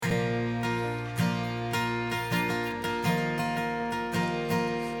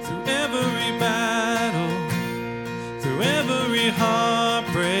every battle, through every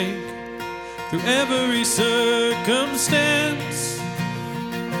heartbreak, through every circumstance.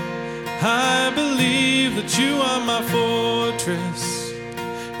 I believe that you are my fortress,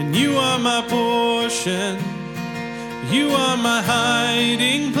 and you are my portion. You are my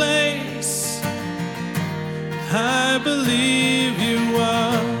hiding place. I believe you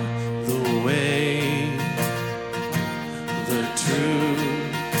are the way, the truth,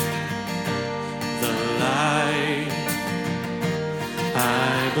 the light.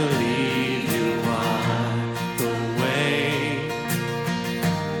 I believe you are the way,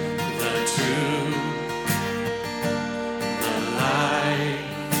 the truth, the light.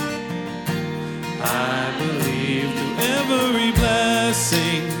 I believe through every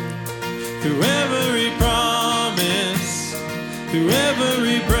blessing, through every promise, through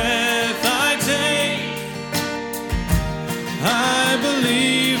every breath I take. I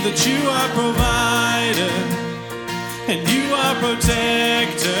believe that you are provider, and you are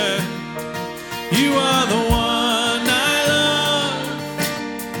protector. You are the one I love.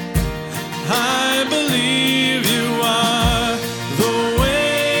 I believe you are the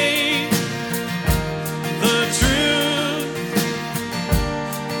way, the truth,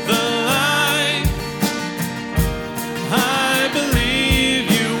 the light. I believe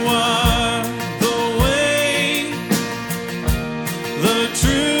you are the way, the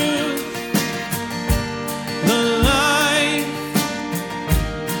truth, the light.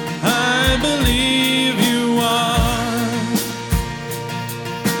 I believe you are.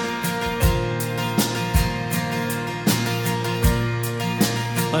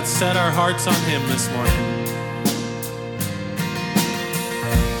 Let's set our hearts on him this morning.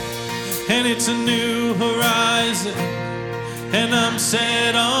 And it's a new horizon, and I'm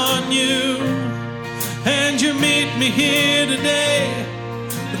set on you. And you meet me here today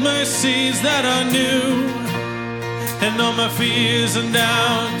with mercies that are new. And all my fears and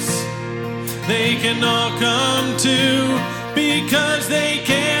doubts, they can all come to, because they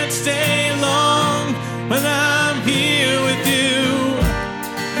can't stay long when I'm here with you.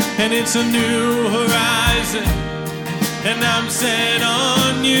 And it's a new horizon, and I'm set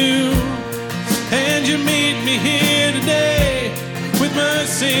on you. And you meet me here today with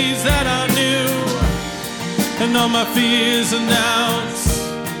mercies that are new. And all my fears and doubts,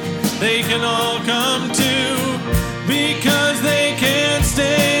 they can all come to, because they can't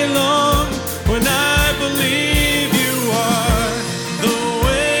stay long